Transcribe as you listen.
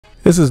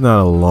This is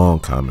not a long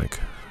comic,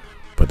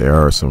 but there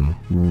are some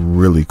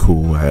really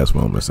cool ass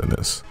moments in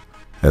this.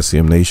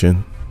 SCM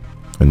Nation,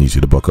 I need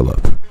you to buckle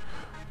up.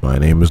 My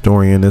name is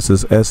Dorian, this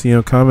is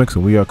SCM Comics,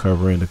 and we are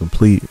covering the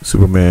complete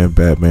Superman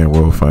Batman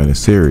World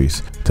Finest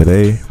series.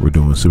 Today, we're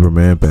doing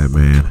Superman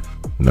Batman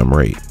number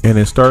 8. And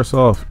it starts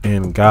off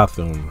in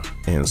Gotham,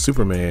 and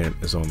Superman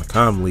is on the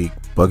comm leak,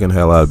 bugging the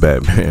hell out of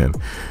Batman.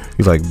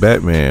 He's like,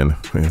 Batman,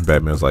 and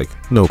Batman's like,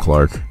 no,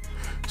 Clark.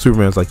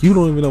 Superman's like, you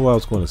don't even know what I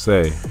was going to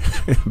say.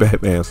 And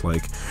Batman's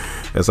like,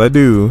 yes, I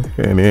do.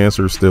 And the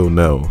answer is still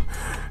no.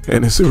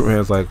 And then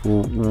Superman's like,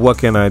 well, what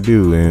can I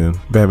do? And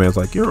Batman's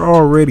like, you're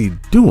already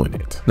doing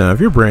it. Now, if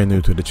you're brand new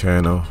to the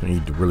channel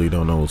and you really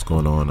don't know what's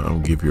going on, I'm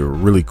going to give you a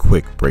really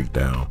quick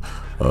breakdown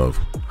of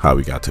how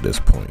we got to this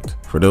point.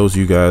 For those of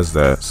you guys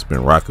that's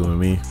been rocking with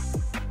me,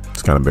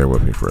 just kind of bear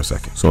with me for a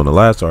second. So in the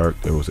last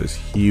arc, there was this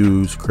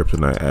huge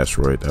kryptonite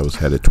asteroid that was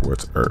headed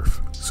towards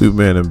Earth.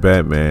 Superman and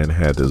Batman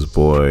had this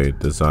boy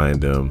design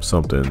them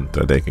something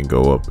that they can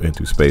go up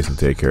into space and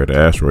take care of the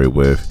asteroid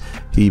with.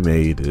 He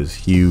made this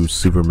huge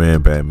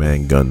Superman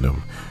Batman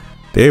Gundam.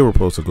 They were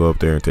supposed to go up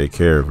there and take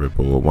care of it,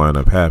 but what wound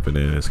up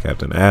happening is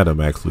Captain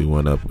Atom actually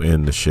went up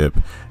in the ship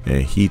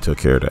and he took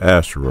care of the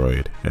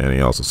asteroid, and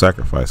he also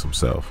sacrificed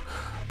himself.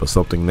 But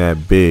something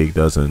that big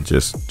doesn't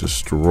just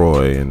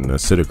destroy and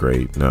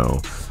disintegrate.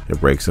 No,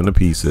 it breaks into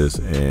pieces,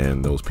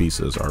 and those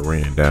pieces are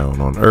raining down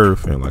on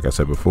Earth, and like I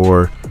said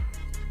before,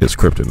 it's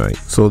kryptonite.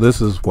 So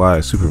this is why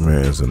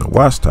Superman is in the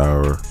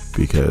watchtower,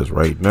 because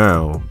right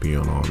now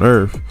being on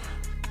Earth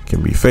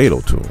can be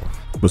fatal to him.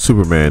 But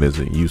Superman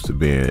isn't used to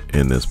being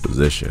in this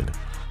position.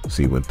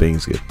 See, when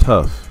things get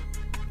tough,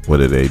 what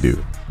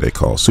do? They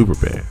call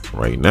Superman.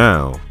 Right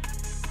now,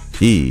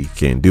 he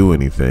can't do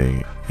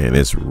anything, and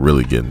it's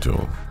really getting to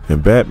him.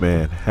 And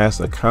Batman has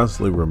to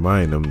constantly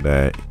remind him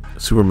that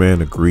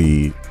Superman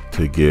agreed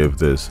to give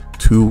this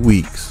 2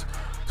 weeks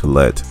to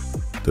let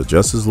the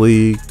Justice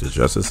League, the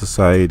Justice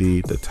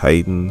Society, the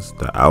Titans,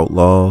 the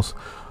Outlaws,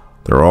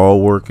 they're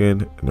all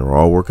working, and they're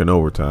all working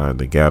overtime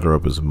to gather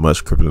up as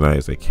much kryptonite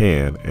as they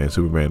can, and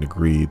Superman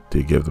agreed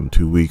to give them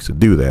 2 weeks to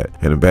do that.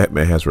 And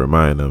Batman has to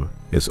remind them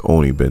it's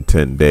only been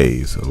 10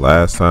 days. The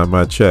last time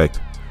I checked,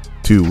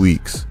 2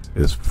 weeks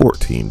is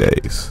 14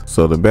 days.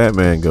 So the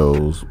Batman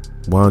goes,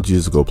 why don't you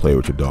just go play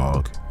with your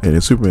dog? And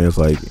then Superman's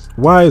like,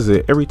 why is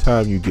it every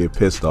time you get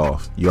pissed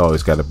off, you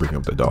always got to bring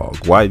up the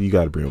dog? Why do you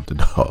got to bring up the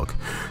dog?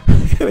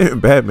 And then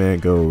Batman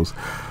goes,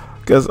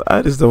 because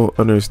I just don't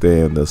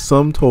understand. The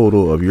sum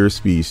total of your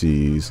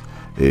species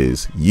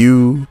is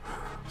you,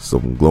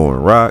 some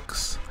glowing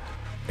rocks,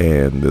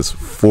 and this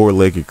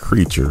four-legged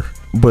creature.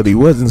 But he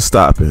wasn't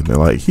stopping.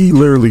 Like, he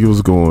literally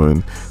was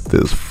going,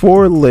 this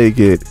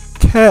four-legged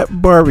cat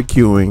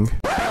barbecuing.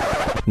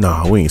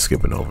 Nah, we ain't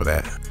skipping over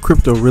that.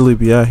 Crypto really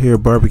be out here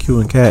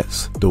barbecuing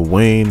cats.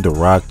 Dwayne "The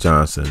Rock"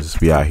 Johnson just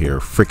be out here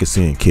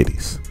fricasseeing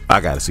kitties. I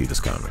gotta see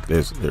this comic.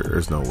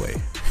 There's no way.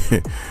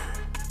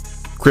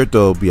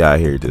 Crypto be out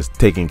here just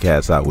taking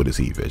cats out with his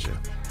heat vision.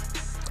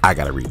 I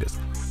gotta read this.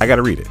 I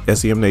gotta read it.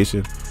 SCM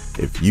Nation,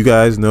 if you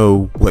guys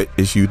know what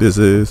issue this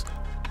is,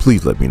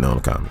 please let me know in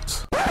the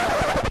comments.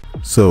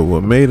 So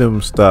what made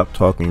him stop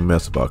talking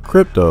mess about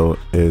Crypto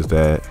is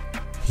that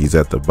he's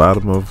at the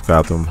bottom of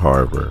Gotham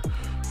Harbor.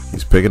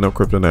 He's picking up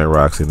kryptonite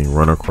rocks, and he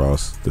run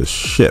across the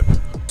ship.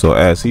 So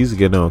as he's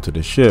getting onto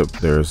the ship,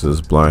 there's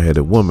this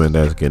blonde-headed woman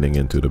that's getting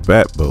into the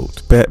bat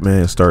boat.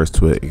 Batman starts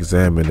to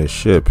examine the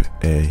ship,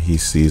 and he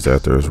sees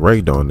that there's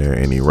rag on there,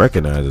 and he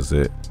recognizes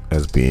it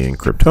as being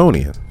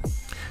Kryptonian.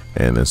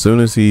 And as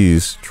soon as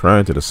he's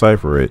trying to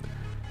decipher it,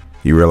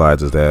 he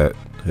realizes that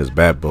his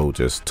bat boat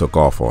just took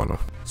off on him.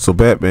 So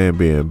Batman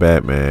being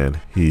Batman,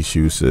 he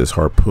shoots his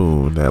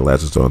harpoon that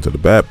latches onto the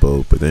bat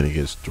boat, but then he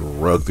gets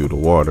dragged through the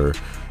water,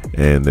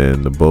 and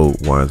then the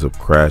boat winds up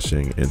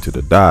crashing into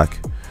the dock.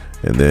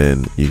 And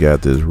then you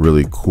got this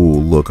really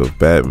cool look of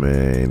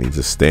Batman, and he's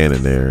just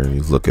standing there, and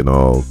he's looking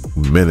all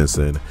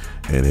menacing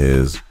in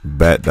his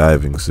bat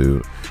diving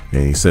suit,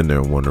 and he's sitting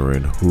there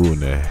wondering who in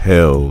the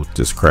hell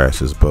just crashed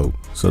his boat.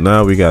 So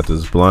now we got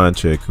this blonde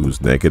chick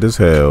who's naked as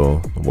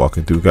hell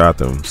walking through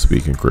Gotham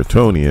speaking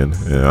Kryptonian,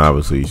 and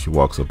obviously she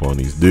walks up on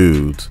these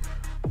dudes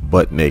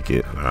butt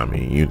naked. I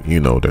mean, you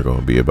know what they're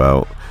gonna be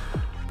about.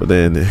 But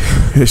then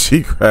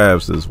she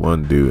grabs this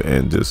one dude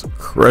and just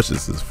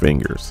crushes his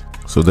fingers.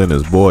 So then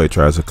his boy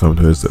tries to come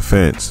to his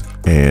defense,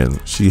 and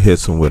she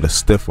hits him with a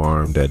stiff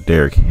arm that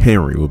Derrick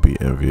Henry would be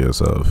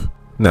envious of.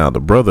 Now the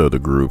brother of the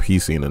group,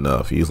 he's seen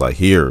enough. He's like,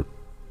 here,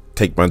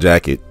 take my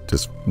jacket,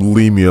 just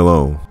leave me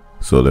alone.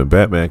 So then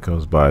Batman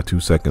comes by 2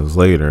 seconds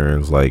later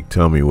and is like,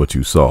 tell me what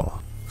you saw.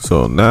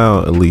 So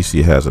now at least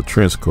she has a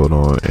trench coat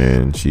on,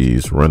 and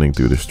she's running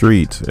through the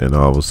streets, and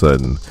all of a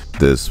sudden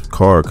this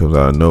car comes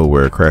out of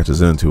nowhere,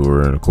 crashes into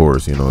her, and of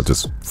course, you know, it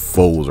just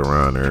folds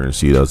around her, and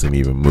she doesn't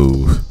even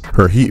move.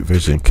 Her heat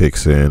vision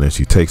kicks in, and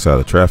she takes out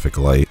a traffic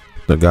light.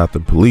 The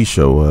Gotham police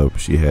show up.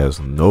 She has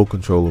no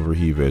control over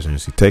heat vision.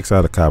 She takes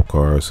out a cop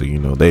car, so you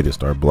know they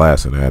just start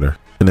blasting at her.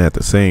 And at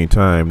the same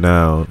time,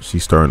 now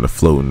she's starting to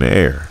float in the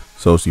air.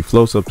 So she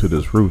floats up to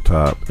this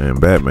rooftop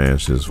and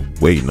Batman's just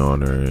waiting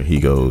on her, and he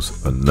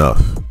goes, enough.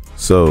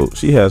 So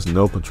she has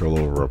no control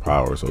over her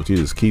power, so she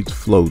just keeps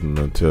floating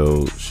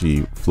until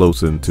she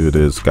floats into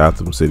this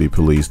Gotham City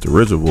Police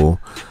dirigible,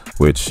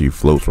 which she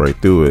floats right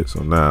through it.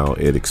 So now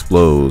it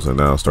explodes and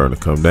now it's starting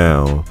to come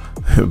down.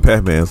 And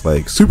Batman's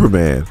like,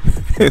 Superman.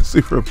 And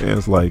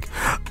Superman's like,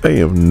 I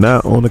am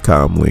not on the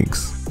comm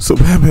links. So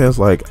Batman's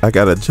like, I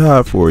got a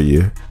job for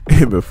you.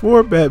 And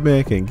before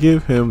Batman can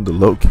give him the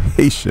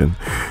location,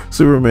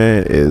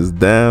 Superman is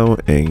down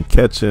and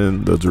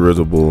catching the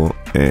dirigible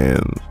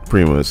and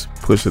pretty much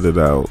pushing it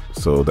out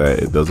so that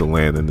it doesn't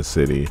land in the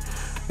city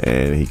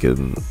and he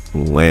can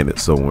land it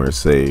somewhere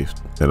safe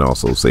and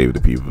also save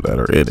the people that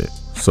are in it.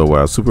 So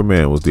while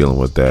Superman was dealing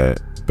with that,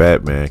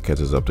 Batman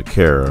catches up to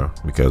Kara,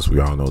 because we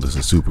all know this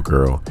is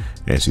Supergirl,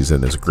 and she's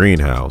in this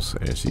greenhouse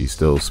and she's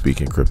still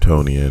speaking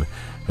Kryptonian.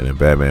 And then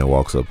Batman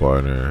walks up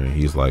on her and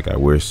he's like, I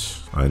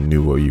wish I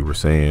knew what you were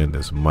saying.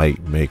 This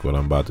might make what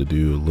I'm about to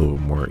do a little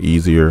more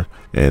easier.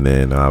 And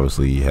then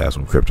obviously he has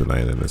some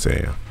kryptonite in his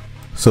hand.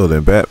 So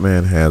then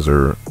Batman has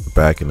her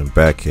back in the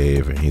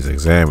Batcave and he's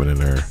examining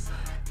her,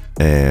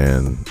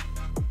 and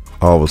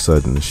all of a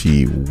sudden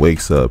she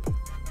wakes up,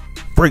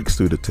 breaks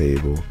through the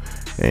table,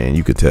 and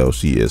you could tell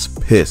she is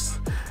pissed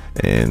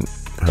and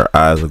her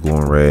eyes are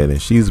glowing red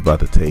and she's about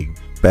to take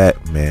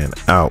Batman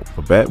out.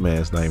 But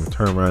Batman's not even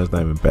turning around, he's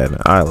not even batting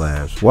an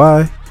eyelash.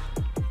 Why?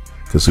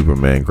 Because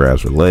Superman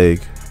grabs her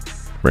leg,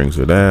 brings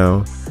her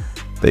down.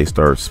 They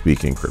start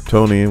speaking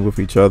Kryptonian with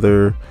each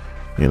other,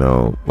 you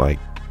know, like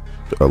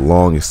a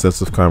long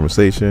extensive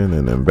conversation.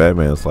 And then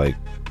Batman's like,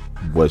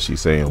 what's she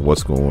saying,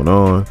 what's going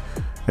on?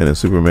 And then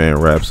Superman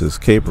wraps his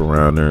cape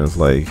around her and is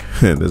like,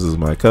 this is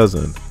my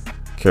cousin,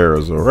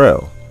 Kara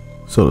Zor-El.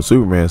 So the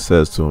Superman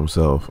says to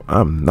himself,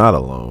 I'm not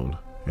alone.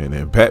 And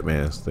then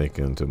Batman's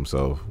thinking to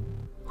himself,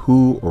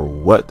 who or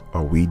what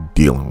are we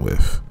dealing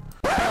with?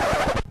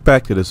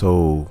 Back to this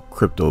whole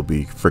Crypto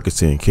be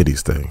fricasseeing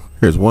kitties thing.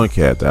 Here's one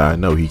cat that I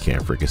know he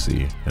can't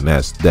fricassee, and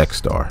that's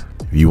Dex-Starr.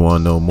 If you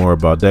want to know more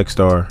about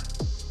Dex-Starr,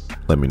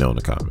 let me know in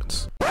the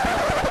comments.